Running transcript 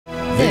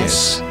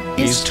This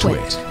is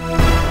TWiT.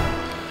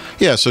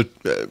 Yeah, so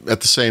at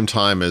the same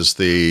time as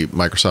the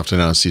Microsoft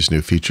announced these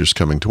new features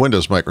coming to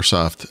Windows,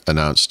 Microsoft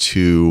announced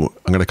two,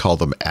 I'm going to call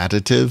them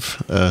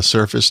additive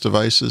Surface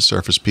devices,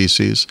 Surface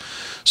PCs.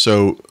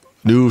 So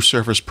new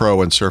Surface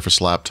Pro and Surface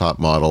Laptop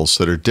models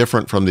that are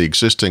different from the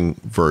existing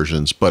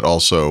versions, but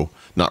also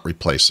not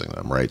replacing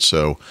them, right?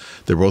 So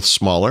they're both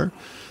smaller.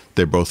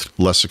 They're both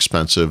less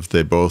expensive.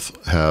 They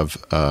both have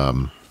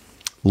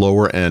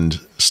lower end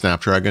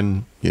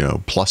Snapdragon,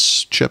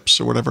 plus chips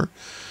or whatever.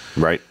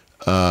 Right.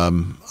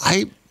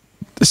 Honestly,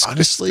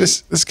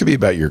 this could be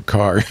about your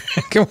car.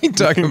 Can we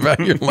talk about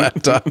your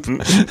laptop?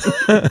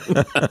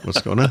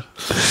 What's going on?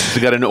 It's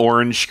got an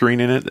orange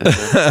screen in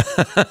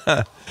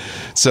it.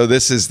 So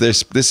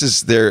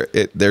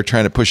they're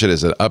trying to push it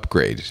as an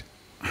upgrade.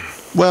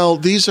 Well,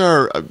 they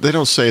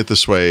don't say it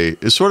this way.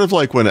 It's sort of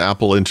like when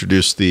Apple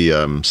introduced the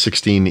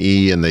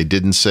 16E and they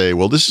didn't say,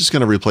 well, this is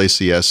going to replace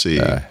the SE.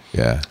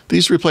 Yeah.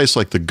 These replace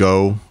like the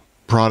Go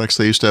products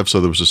they used to have. So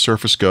there was a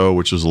Surface Go,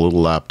 which was a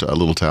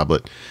little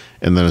tablet,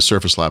 and then a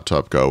Surface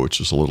Laptop Go, which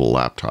is a little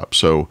laptop.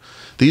 So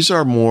these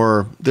are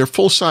they're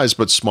full size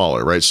but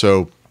smaller, right?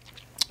 So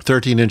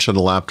 13-inch on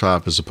the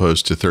laptop as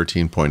opposed to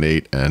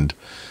 13.8 and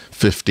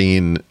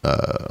 15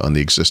 on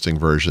the existing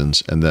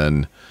versions, and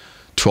then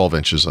 12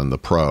 inches on the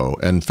Pro,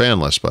 and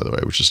fanless, by the way,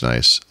 which is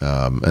nice,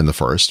 and the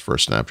first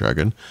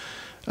Snapdragon,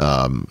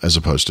 as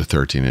opposed to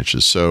 13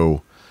 inches.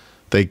 So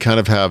they kind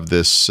of have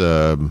this,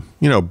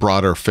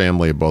 broader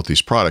family of both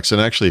these products.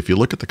 And actually, if you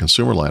look at the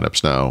consumer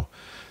lineups now,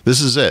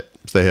 this is it.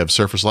 They have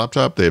Surface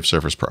Laptop, they have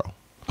Surface Pro.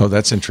 Oh,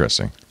 that's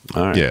interesting.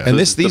 All right. Yeah. And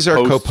these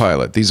are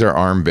Copilot. These are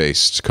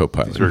ARM-based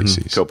Copilot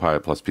PCs.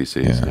 Copilot plus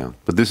PCs, yeah.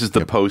 But this is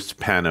the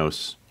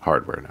post-Panos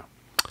hardware now.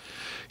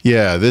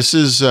 Yeah, this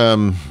is...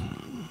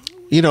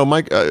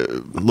 Mike,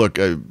 look,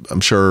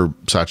 I'm sure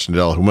Satya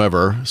Nadella,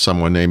 whomever,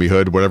 someone, Amy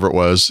Hood, whatever it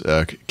was,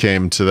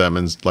 came to them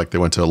and they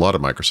went to a lot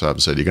of Microsoft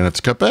and said, you're going to have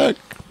to cut back.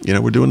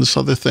 We're doing this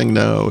other thing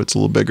now. It's a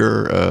little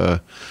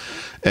bigger.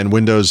 And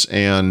Windows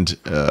and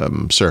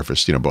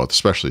Surface, both,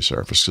 especially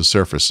Surface, because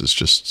Surface is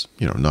just,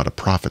 not a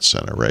profit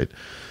center, right?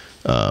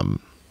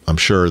 I'm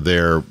sure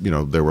there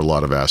were a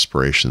lot of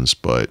aspirations,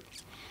 but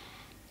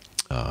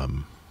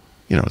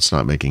it's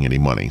not making any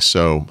money.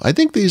 So I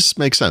think these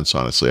make sense,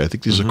 honestly. I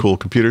think these are cool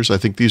computers. I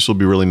think these will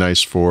be really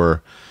nice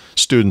for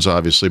students,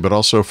 obviously, but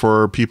also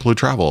for people who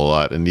travel a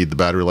lot and need the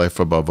battery life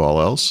above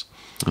all else.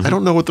 I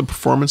don't know what the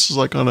performance is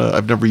like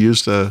I've never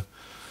used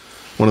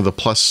one of the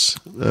Plus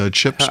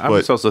chips. I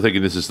was also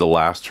thinking this is the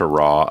last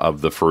hurrah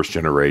of the first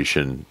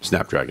generation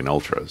Snapdragon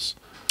Ultras.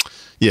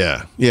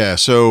 Yeah.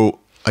 So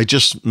I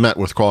just met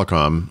with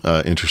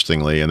Qualcomm,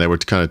 interestingly, and they were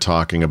kind of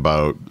talking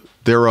about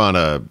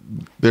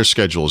their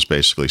schedule is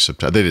basically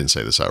September. They didn't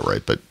say this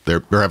outright, but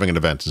they're having an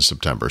event in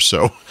September.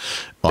 So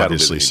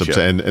obviously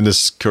September, and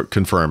this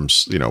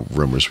confirms,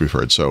 rumors we've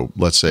heard. So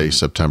let's say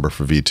September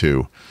for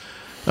V2,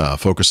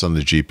 focus on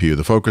the GPU.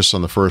 The focus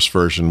on the first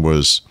version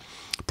was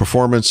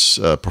performance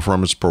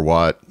per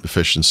watt,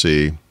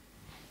 efficiency,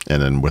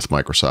 and then with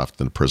Microsoft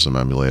and the Prism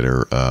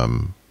emulator,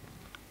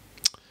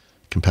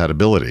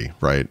 compatibility,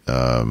 right?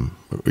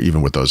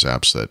 Even with those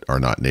apps that are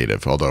not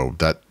native, although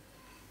that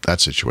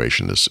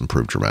situation has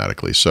improved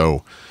dramatically.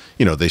 So,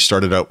 they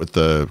started out with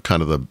the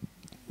kind of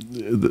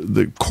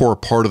the core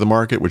part of the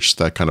market, which is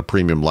that kind of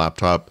premium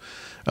laptop,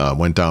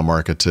 went down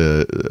market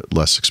to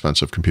less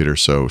expensive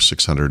computers, so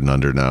 600 and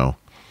under now.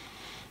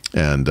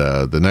 And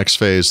the next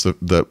phase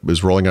that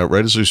is rolling out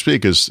right as we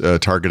speak is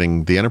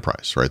targeting the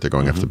enterprise, right? They're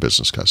going after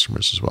business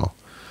customers as well.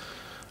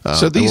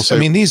 So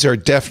these are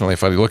definitely,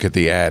 if I look at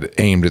the ad,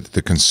 aimed at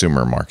the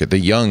consumer market, the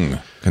young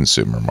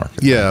consumer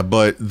market. Yeah,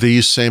 but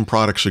these same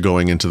products are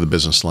going into the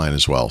business line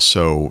as well.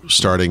 So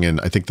starting in,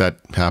 I think that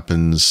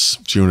happens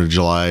June or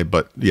July,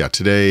 but yeah,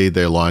 today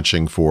they're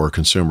launching for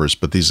consumers,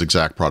 but these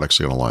exact products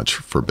are going to launch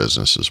for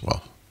business as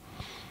well.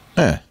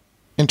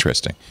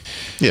 Interesting.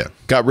 Yeah.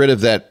 Got rid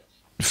of that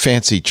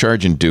fancy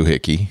charging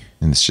doohickey,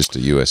 and it's just a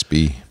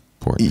USB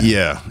port now.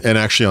 Yeah, and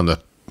actually on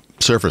the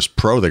Surface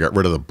Pro, they got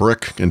rid of the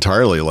brick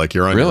entirely. Like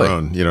you're on your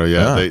own,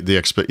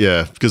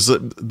 because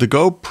the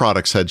Go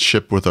products had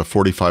shipped with a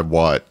 45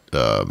 watt,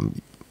 I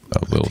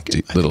think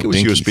it was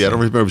USB. Thing. I don't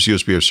remember if it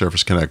was USB or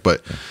Surface Connect,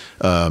 but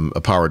a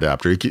power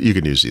adapter. You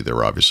can use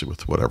either, obviously,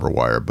 with whatever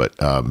wire. But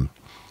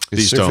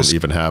these don't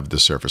even have the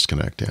Surface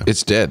Connect. Yeah,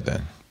 it's dead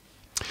then.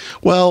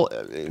 Well,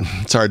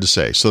 it's hard to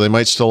say. So they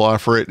might still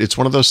offer it. It's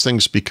one of those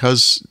things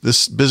because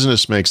this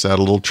business makes that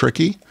a little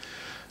tricky.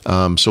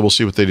 So we'll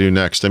see what they do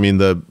next. I mean,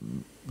 the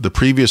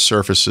previous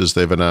Surfaces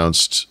they've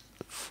announced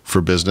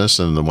for business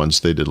and the ones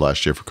they did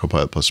last year for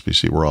Copilot Plus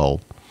PC were all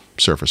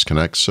Surface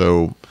Connect.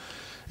 So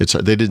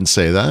they didn't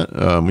say that.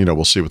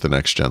 We'll see what the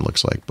next gen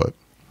looks like, but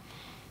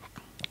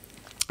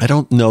I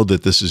don't know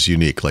that this is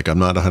unique. Like I'm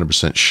not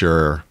 100%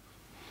 sure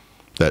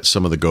that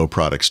some of the Go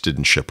products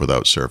didn't ship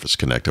without Surface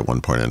Connect at one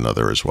point or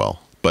another as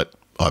well. But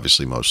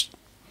obviously most,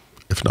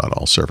 if not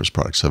all, Surface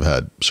products have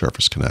had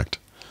Surface Connect.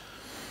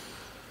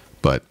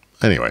 But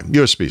anyway,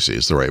 USB-C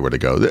is the right way to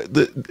go.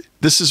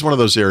 This is one of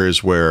those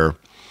areas where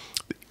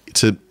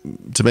to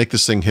make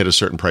this thing hit a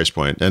certain price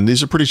point, and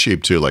these are pretty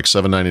cheap too, like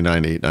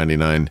 $799,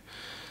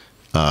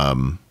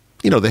 $899.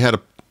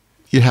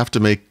 You have to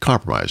make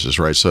compromises,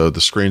 right? So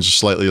the screens are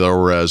slightly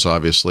lower res.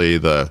 Obviously,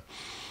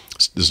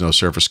 there's no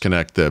Surface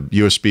Connect. The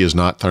USB is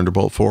not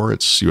Thunderbolt 4.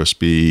 It's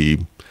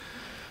USB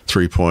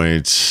 3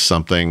 point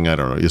something. I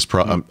don't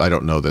know. I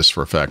don't know this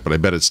for a fact, but I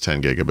bet it's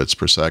 10 gigabits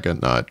per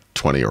second, not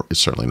 20, or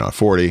it's certainly not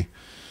 40.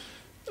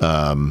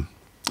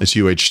 It's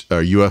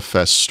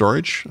UFS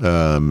storage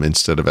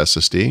instead of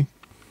SSD.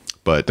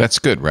 But that's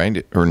good,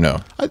 right? Or no?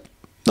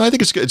 I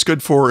think it's good. It's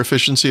good for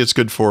efficiency. It's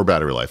good for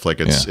battery life. Like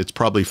it's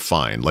probably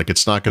fine. Like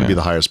it's not going to be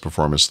the highest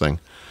performance thing.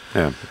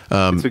 Yeah,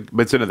 but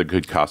it's another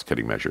good cost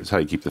cutting measure. It's how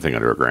you keep the thing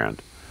under $1,000.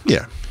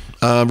 Yeah.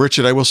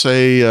 Richard, I will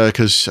say,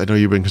 because I know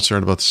you've been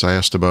concerned about this, I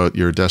asked about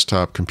your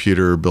desktop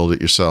computer, build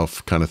it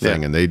yourself kind of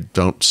thing, and they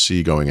don't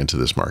see going into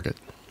this market.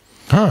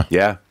 Huh.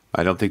 Yeah.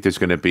 I don't think there's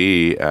going to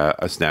be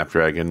a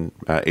Snapdragon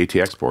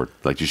ATX board.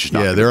 Like you should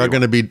not. Yeah, there are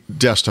going to be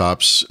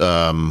desktops.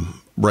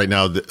 Right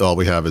now, all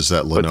we have is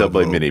that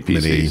Lenovo mini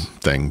PCs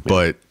thing. Yeah.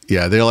 But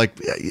yeah, they're like,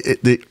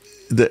 it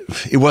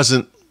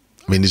wasn't,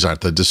 I mean, these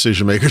aren't the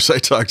decision makers I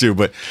talked to,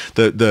 but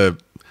the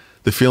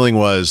feeling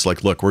was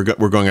like, look, we're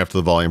going after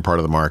the volume part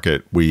of the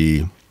market.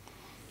 You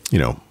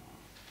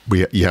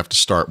have to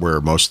start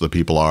where most of the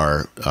people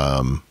are.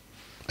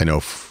 I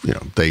know,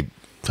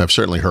 I've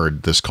certainly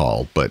heard this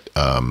call, but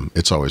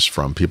it's always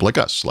from people like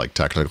us, like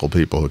technical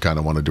people who kind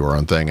of want to do our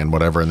own thing and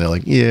whatever. And they're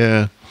like,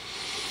 yeah.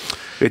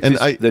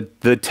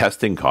 The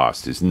testing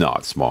cost is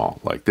not small.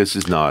 Like this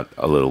is not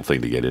a little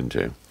thing to get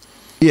into.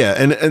 Yeah,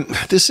 and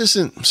this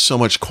isn't so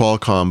much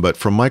Qualcomm, but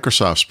from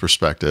Microsoft's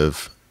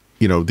perspective,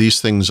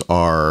 these things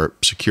are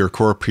secure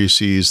core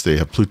PCs. They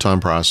have Pluton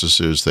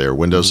processors. They are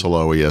Windows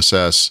Hello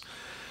ESS.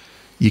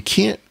 You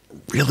can't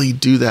really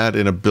do that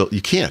in a build.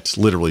 You can't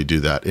literally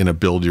do that in a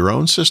build your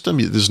own system.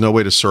 There's no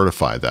way to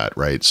certify that,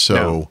 right? So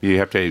no, you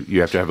have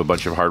to have a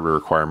bunch of hardware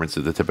requirements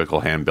that the typical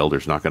hand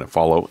builder's not going to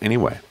follow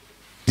anyway.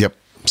 Yep.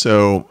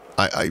 So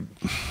I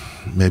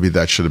maybe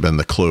that should have been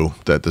the clue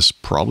that this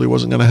probably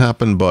wasn't going to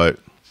happen, but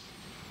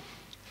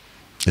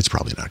it's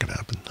probably not going to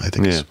happen. I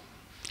think. Yeah.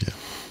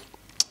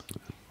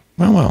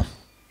 Well.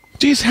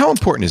 Geez, how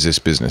important is this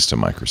business to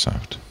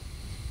Microsoft?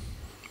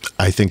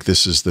 I think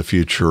this is the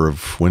future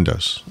of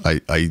Windows. I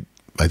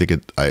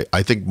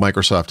think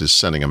Microsoft is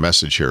sending a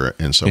message here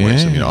in some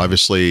ways. I mean,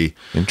 obviously,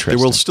 there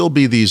will still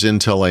be these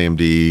Intel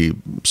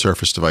AMD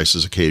Surface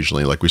devices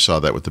occasionally, like we saw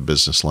that with the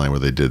business line where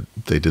they did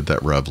that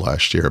rev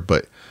last year,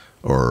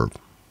 or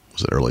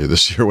was it earlier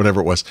this year,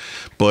 whatever it was.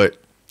 But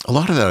a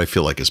lot of that I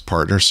feel like is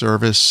partner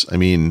service. I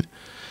mean,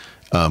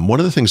 one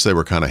of the things they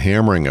were kind of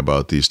hammering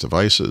about these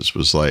devices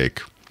was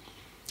like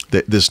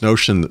this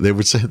notion that they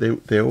would say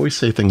they always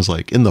say things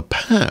like, in the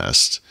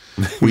past,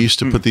 we used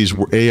to put these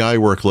AI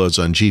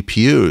workloads on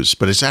GPUs,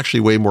 but it's actually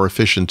way more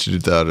efficient to do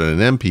that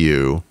on an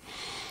NPU.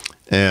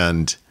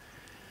 And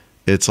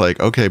it's like,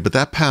 okay, but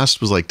that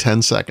past was like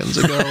 10 seconds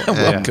ago.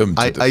 Welcome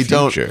to the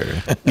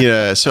future.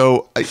 Yeah.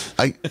 So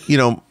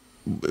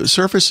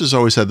Surface has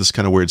always had this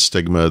kind of weird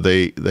stigma.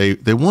 They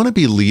want to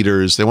be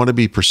leaders. They want to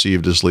be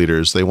perceived as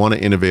leaders. They want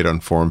to innovate on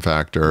form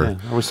factor. Yeah,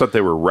 I always thought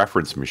they were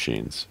reference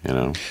machines.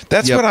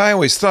 That's what I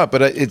always thought.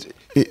 But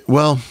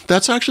well,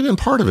 that's actually been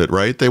part of it,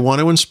 right? They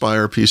want to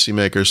inspire PC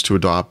makers to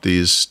adopt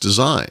these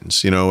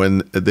designs,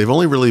 and they've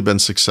only really been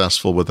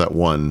successful with that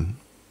one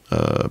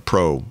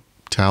Pro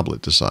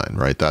tablet design,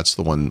 right? That's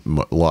the one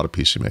a lot of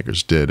PC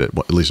makers did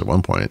at least at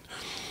one point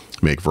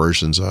make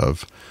versions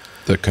of.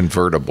 The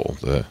convertible,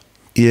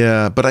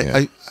 Yeah, but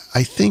I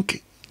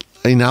think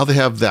now they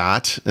have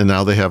that, and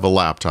now they have a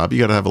laptop. You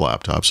got to have a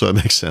laptop, so that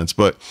makes sense.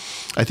 But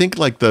I think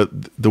like the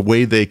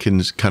way they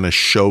can kind of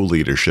show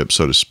leadership,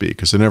 so to speak,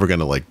 because they're never going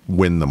to like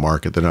win the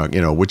market. They're not,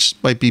 which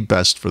might be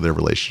best for their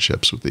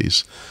relationships with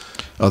these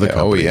other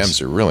companies.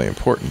 OEMs are really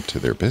important to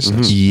their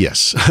business.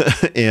 Yes,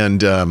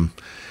 and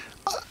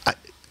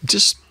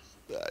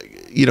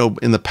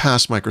in the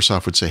past,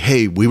 Microsoft would say,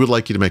 hey, we would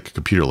like you to make a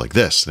computer like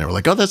this. And they were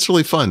like, oh, that's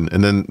really fun.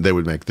 And then they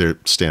would make their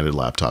standard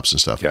laptops and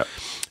stuff. Yeah.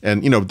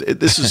 And,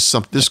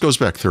 this goes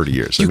back 30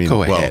 years.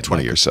 Go ahead,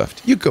 20 years.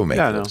 Microsoft. You go make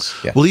those.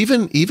 Yeah. Well,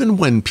 even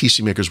when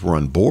PC makers were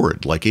on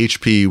board, like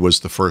HP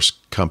was the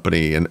first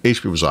company, and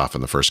HP was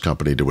often the first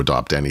company to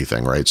adopt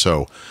anything, right?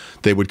 So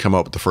they would come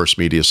up with the first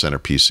Media Center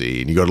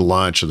PC, and you go to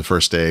launch on the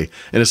first day,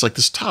 and it's like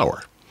this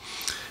tower.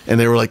 And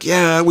they were like,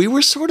 yeah, we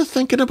were sort of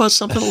thinking about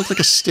something that looked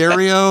like a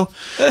stereo.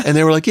 And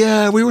they were like,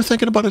 yeah, we were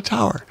thinking about a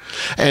tower.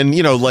 And,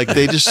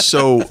 they just,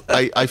 so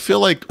I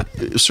feel like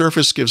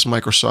Surface gives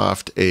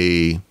Microsoft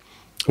a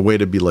way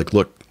to be like,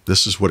 look,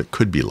 this is what it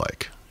could be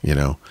like,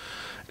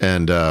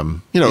 And,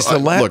 is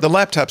the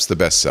laptop's the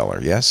best seller,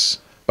 yes?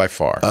 By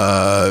far.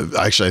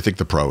 Actually, I think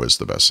the Pro is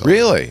the best seller.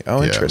 Really?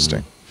 Oh,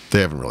 interesting.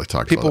 They haven't really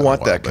talked about that. People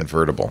want that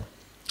convertible.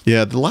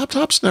 Yeah, the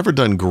laptop's never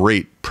done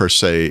great per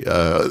se,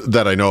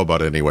 that I know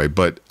about anyway.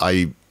 But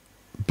they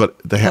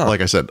have,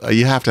 like I said,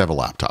 you have to have a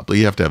laptop.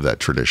 You have to have that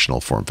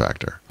traditional form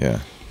factor. Yeah,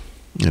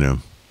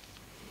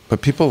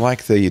 But people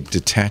like the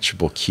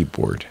detachable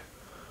keyboard.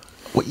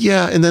 Well,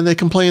 yeah, and then they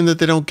complain that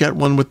they don't get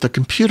one with the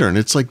computer, and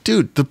it's like,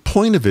 dude, the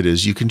point of it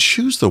is you can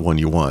choose the one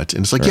you want,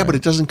 and it's like, yeah, but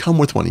it doesn't come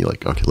with one. You're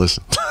like, okay,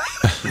 listen,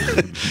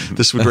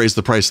 this would raise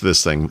the price of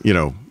this thing. You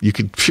know, you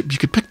could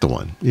pick the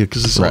one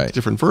because it's all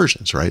different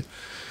versions, right?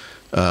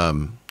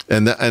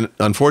 And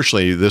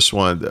unfortunately, this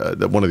one,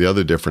 one of the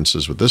other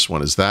differences with this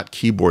one is that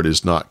keyboard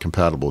is not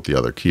compatible with the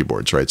other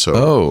keyboards, right?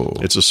 So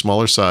it's a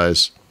smaller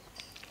size.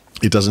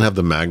 It doesn't have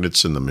the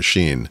magnets in the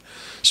machine.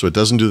 So it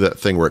doesn't do that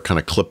thing where it kind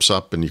of clips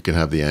up and you can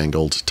have the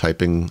angled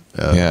typing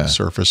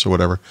surface or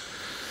whatever.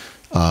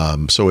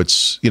 So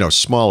it's, you know,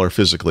 smaller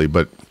physically,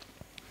 but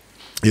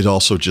it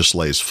also just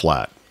lays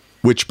flat,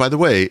 which, by the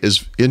way,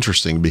 is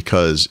interesting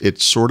because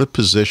it sort of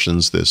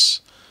positions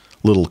this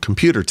little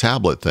computer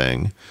tablet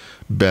thing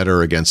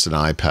better against an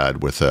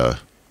iPad with a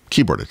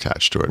keyboard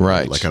attached to it,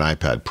 right? Like an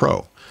iPad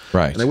Pro.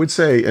 Right. And I would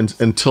say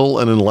until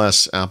and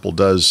unless Apple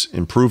does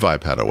improve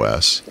iPad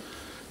OS,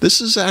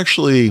 this is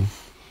actually...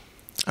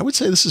 I would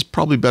say this is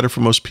probably better for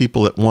most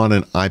people that want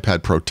an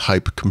iPad Pro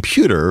type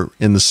computer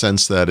in the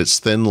sense that it's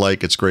thin,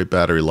 like it's great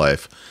battery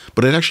life,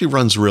 but it actually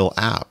runs real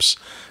apps.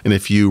 And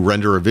if you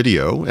render a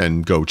video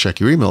and go check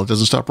your email, it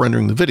doesn't stop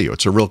rendering the video.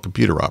 It's a real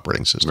computer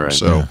operating system. Right.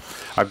 So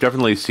I've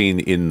definitely seen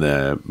in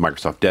the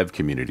Microsoft dev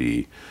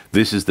community,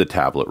 this is the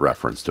tablet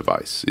reference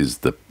device, is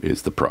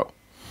the Pro.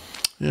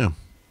 Yeah.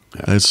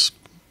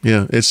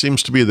 It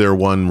seems to be their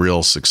one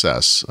real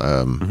success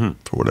for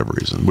whatever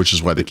reason, which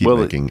is why they keep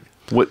making...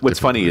 What's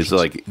funny is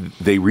like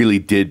they really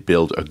did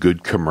build a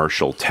good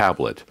commercial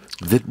tablet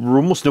that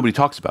almost nobody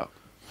talks about.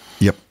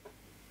 Yep.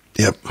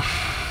 Yeah,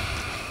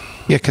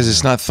 because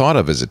it's not thought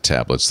of as a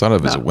tablet. It's thought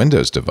of as a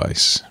Windows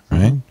device,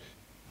 right?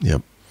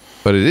 Yep.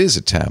 But it is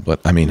a tablet.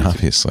 I mean,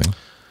 obviously.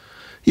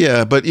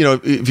 Yeah, but, you know,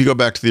 if you go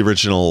back to the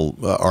original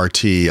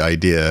RT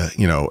idea,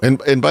 you know,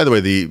 and by the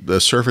way,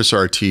 the Surface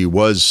RT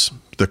was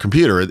the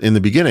computer. In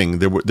the beginning,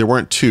 there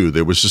weren't two.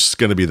 There was just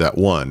going to be that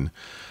one.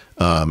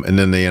 And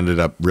then they ended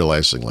up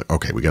realizing, like,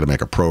 okay, we got to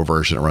make a Pro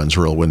version. It runs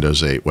real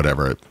Windows 8,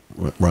 whatever. It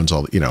runs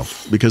all, you know,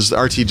 because the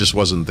RT just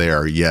wasn't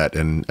there yet.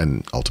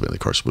 And ultimately, of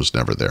course, was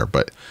never there.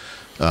 But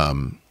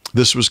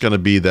this was going to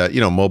be that, you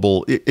know,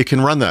 mobile, it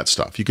can run that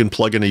stuff. You can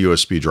plug in a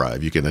USB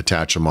drive. You can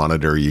attach a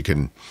monitor. You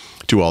can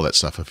do all that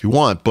stuff if you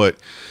want. But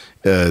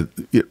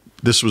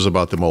this was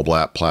about the mobile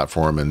app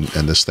platform and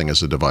this thing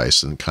as a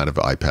device and kind of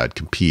iPad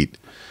compete.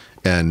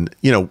 And,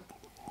 you know,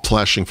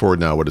 flashing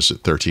forward now, what is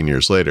it, 13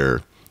 years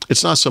later,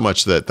 it's not so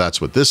much that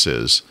that's what this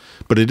is,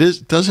 but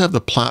it does have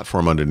the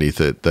platform underneath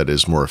it that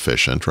is more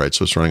efficient, right?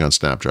 So it's running on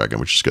Snapdragon,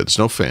 which is good. There's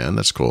no fan.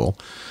 That's cool.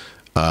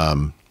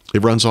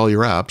 It runs all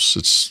your apps.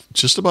 It's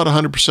just about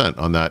 100%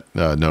 on that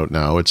note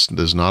now.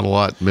 There's not a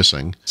lot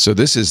missing. So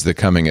this is the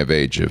coming of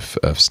age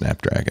of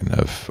Snapdragon,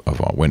 of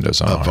all Windows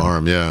on ARM. Of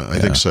ARM, yeah. I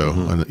think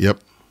so. Yep.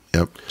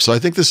 So I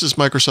think this is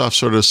Microsoft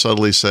sort of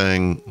subtly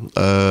saying,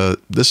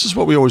 this is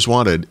what we always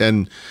wanted.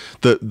 And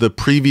the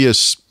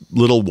previous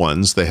little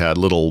ones, they had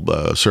little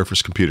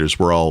Surface computers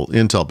were all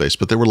Intel-based,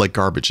 but they were like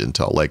garbage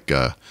Intel. Like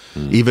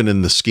even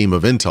in the scheme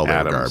of Intel,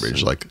 they were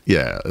garbage. Like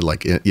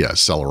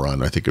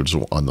Celeron, I think it was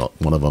on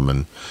one of them,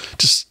 and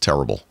just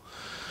terrible.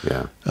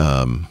 Yeah.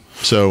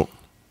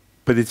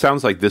 But it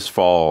sounds like this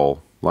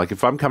fall... Like,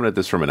 if I'm coming at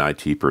this from an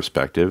IT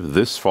perspective,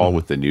 this fall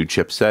with the new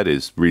chipset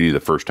is really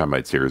the first time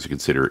I'd seriously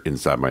consider it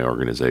inside my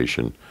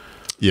organization.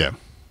 Yeah.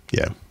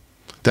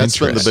 That's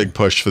been the big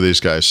push for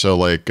these guys. So,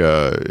 like,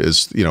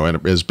 as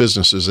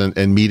businesses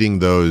and meeting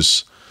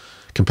those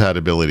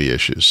compatibility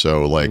issues.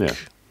 So, like,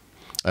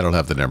 I don't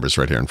have the numbers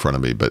right here in front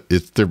of me, but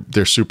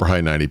they're super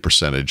high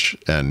 90%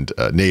 and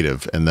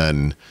native, and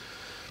then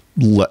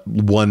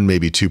 1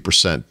 maybe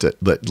 2%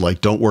 that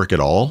like don't work at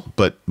all.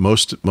 But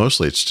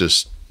mostly it's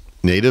just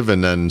native,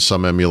 and then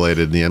some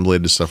emulated, and the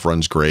emulated stuff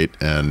runs great,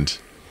 and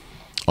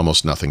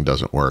almost nothing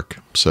doesn't work.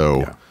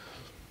 So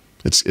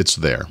it's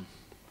there.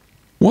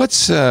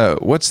 What's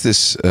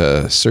this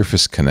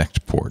Surface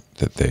Connect port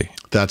that they?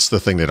 That's the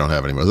thing they don't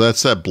have anymore.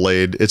 That's that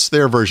Blade. It's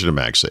their version of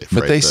MagSafe.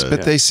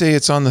 But they say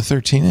it's on the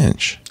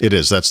 13-inch. It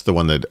is. That's the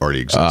one that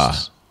already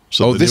exists.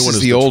 So this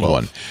is the old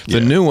one.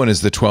 The new one is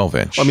the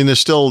 12-inch. I mean,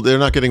 they're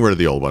not getting rid of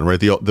the old one, right?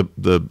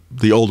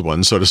 The old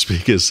one, so to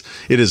speak, is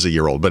a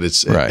year old, but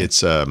it's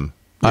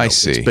I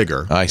see. It's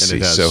bigger. I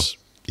see. So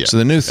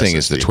the new thing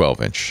is the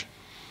 12-inch.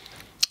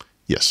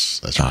 Yes,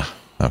 that's right.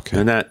 Okay.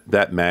 And that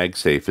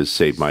MagSafe has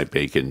saved my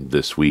bacon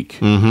this week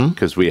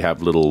because we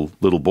have little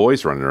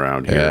boys running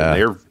around here,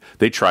 and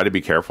they try to be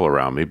careful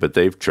around me, but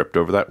they've tripped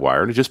over that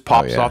wire, and it just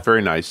pops off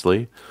very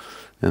nicely,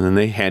 and then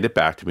they hand it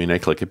back to me, and I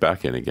click it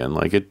back in again.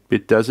 Like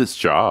it does its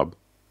job.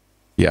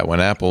 Yeah,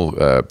 when Apple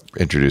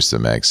introduced the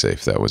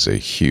MagSafe, that was a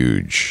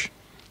huge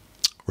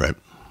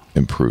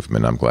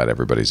improvement. I'm glad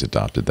everybody's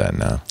adopted that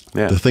now.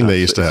 Yeah, the thing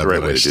they used to have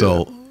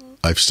that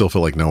I still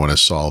feel like no one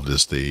has solved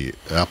is the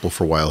Apple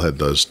for a while had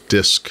those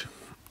disc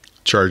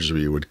chargers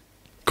where you would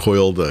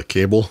coil the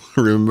cable.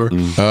 Remember?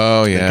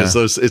 Oh yeah,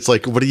 because it's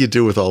like, what do you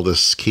do with all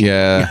this key?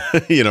 Yeah,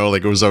 like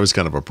it was always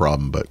kind of a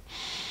problem, but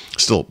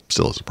still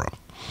is a problem.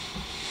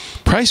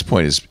 Price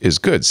point is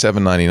good.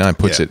 $799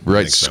 puts it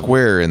right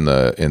square in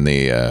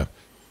the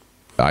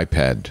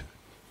iPad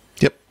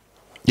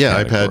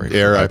Yeah, category, iPad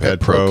Air,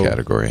 iPad Pro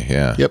category.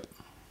 Yeah. Yep.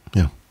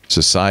 Yeah. It's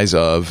the size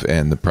of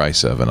and the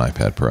price of an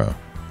iPad Pro.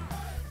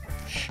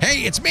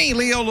 Hey, it's me,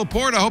 Leo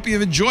Laporte. I hope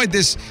you've enjoyed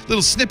this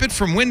little snippet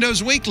from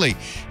Windows Weekly.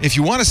 If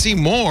you want to see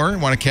more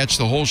and want to catch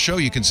the whole show,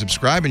 you can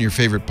subscribe in your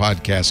favorite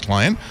podcast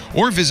client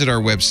or visit our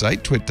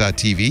website,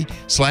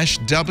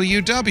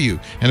 twit.tv/WW.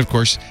 And of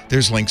course,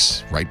 there's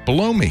links right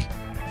below me.